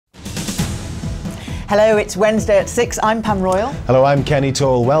Hello, it's Wednesday at 6. I'm Pam Royal. Hello, I'm Kenny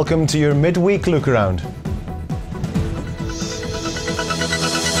Toll. Welcome to your midweek look around.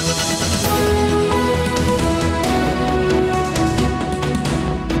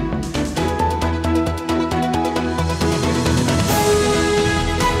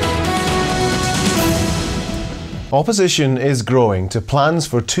 Opposition is growing to plans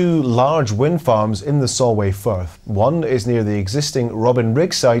for two large wind farms in the Solway Firth. One is near the existing Robin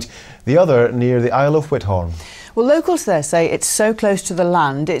Rig site, the other near the Isle of Whithorn. Well, locals there say it's so close to the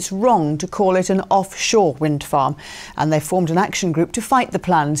land, it's wrong to call it an offshore wind farm. And they formed an action group to fight the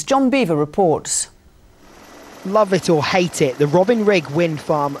plans. John Beaver reports. Love it or hate it, the Robin Rig wind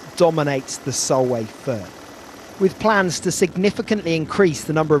farm dominates the Solway Firth. With plans to significantly increase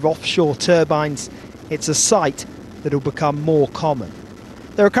the number of offshore turbines, it's a site that will become more common.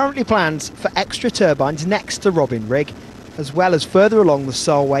 There are currently plans for extra turbines next to Robin Rig, as well as further along the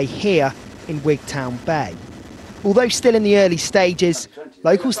Solway here in Wigtown Bay. Although still in the early stages,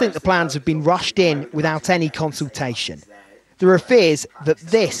 locals think the plans have been rushed in without any consultation. There are fears that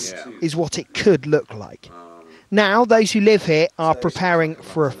this is what it could look like. Now, those who live here are preparing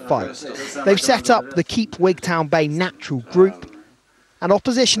for a fight. They've set up the Keep Wigtown Bay Natural Group, and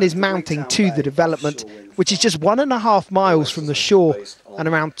opposition is mounting to the development, which is just 1.5 miles from the shore and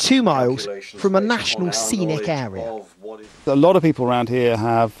around 2 miles from a national scenic area. A lot of people around here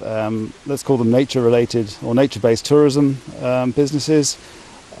have, let's call them nature-related or nature-based tourism businesses.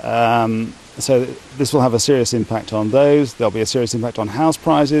 So this will have a serious impact on those. There'll be a serious impact on house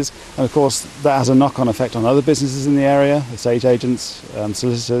prices. And of course, that has a knock-on effect on other businesses in the area, estate agents,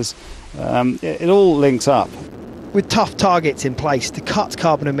 solicitors. It all links up. With tough targets in place to cut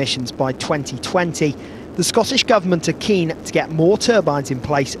carbon emissions by 2020, the Scottish Government are keen to get more turbines in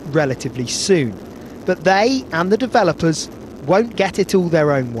place relatively soon. But they and the developers won't get it all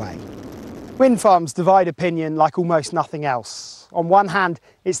their own way. Wind farms divide opinion like almost nothing else. On one hand,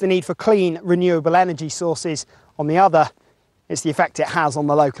 it's the need for clean, renewable energy sources. On the other, it's the effect it has on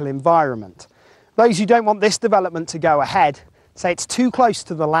the local environment. Those who don't want this development to go ahead say it's too close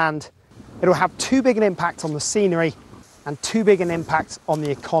to the land. It'll have too big an impact on the scenery and too big an impact on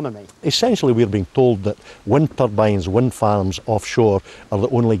the economy. Essentially, we're being told that wind turbines, wind farms offshore are the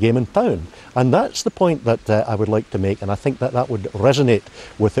only game in town. And that's the point that I would like to make, and I think that that would resonate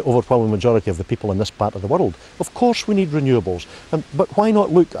with the overwhelming majority of the people in this part of the world. Of course we need renewables, but why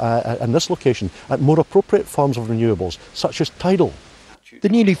not look in this location at more appropriate forms of renewables, such as tidal? The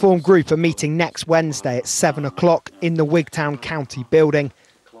newly formed group are meeting next Wednesday at 7 o'clock in the Wigtown County building,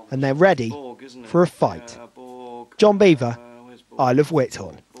 and they're ready for a fight. John Beaver, Isle of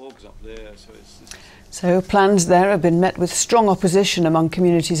Whithorn. So plans there have been met with strong opposition among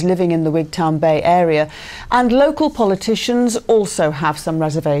communities living in the Wigtown Bay area, and local politicians also have some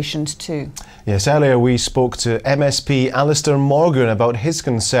reservations too. Yes, earlier we spoke to MSP Alasdair Morgan about his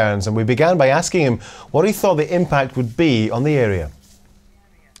concerns, and we began by asking him what he thought the impact would be on the area.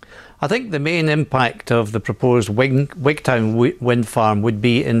 I think the main impact of the proposed Wigtown wind farm would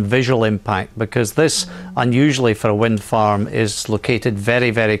be in visual impact, because this, unusually for a wind farm, is located very,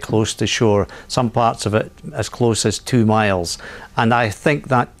 very close to shore, some parts of it as close as 2 miles. And I think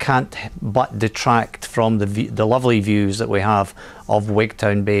that can't but detract from the lovely views that we have of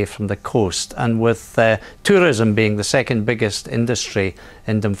Wigtown Bay from the coast. And with tourism being the second biggest industry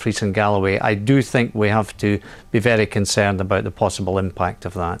in Dumfries and Galloway, I do think we have to be very concerned about the possible impact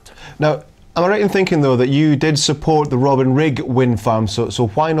of that. Now, am I right in thinking, though, that you did support the Robin Rig wind farm, so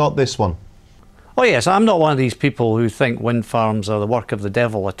why not this one? Oh yes, I'm not one of these people who think wind farms are the work of the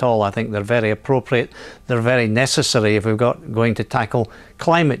devil at all. I think they're very appropriate, they're very necessary if we're going to tackle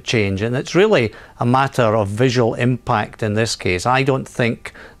climate change, and it's really a matter of visual impact in this case. I don't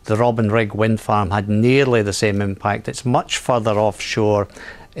think the Robin Rig wind farm had nearly the same impact. It's much further offshore.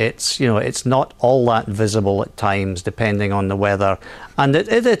 It's, you know, it's not all that visible at times, depending on the weather, and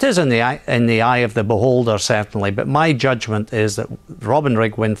it is in the eye of the beholder, certainly. But my judgment is that Robin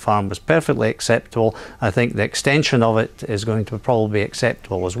Rig wind farm was perfectly acceptable. I think the extension of it is going to probably be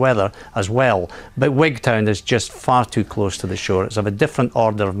acceptable as well. But Wigtown is just far too close to the shore. It's of a different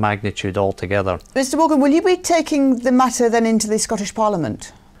order of magnitude altogether. Mr Morgan, will you be taking the matter then into the Scottish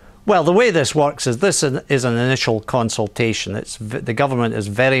Parliament? Well, the way this works is this is an initial consultation. The government has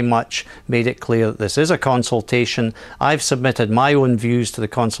very much made it clear that this is a consultation. I've submitted my own views to the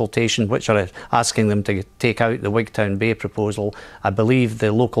consultation, which are asking them to take out the Wigtown Bay proposal. I believe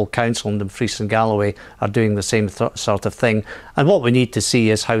the local council in Dumfries and Galloway are doing the same sort of thing. And what we need to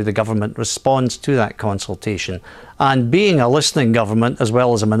see is how the government responds to that consultation. And being a listening government as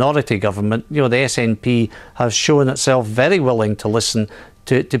well as a minority government, you know, the SNP has shown itself very willing to listen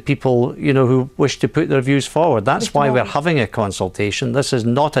to people, you know, who wish to put their views forward. That's why we're having a consultation. This is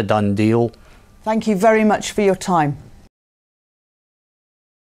not a done deal. Thank you very much for your time.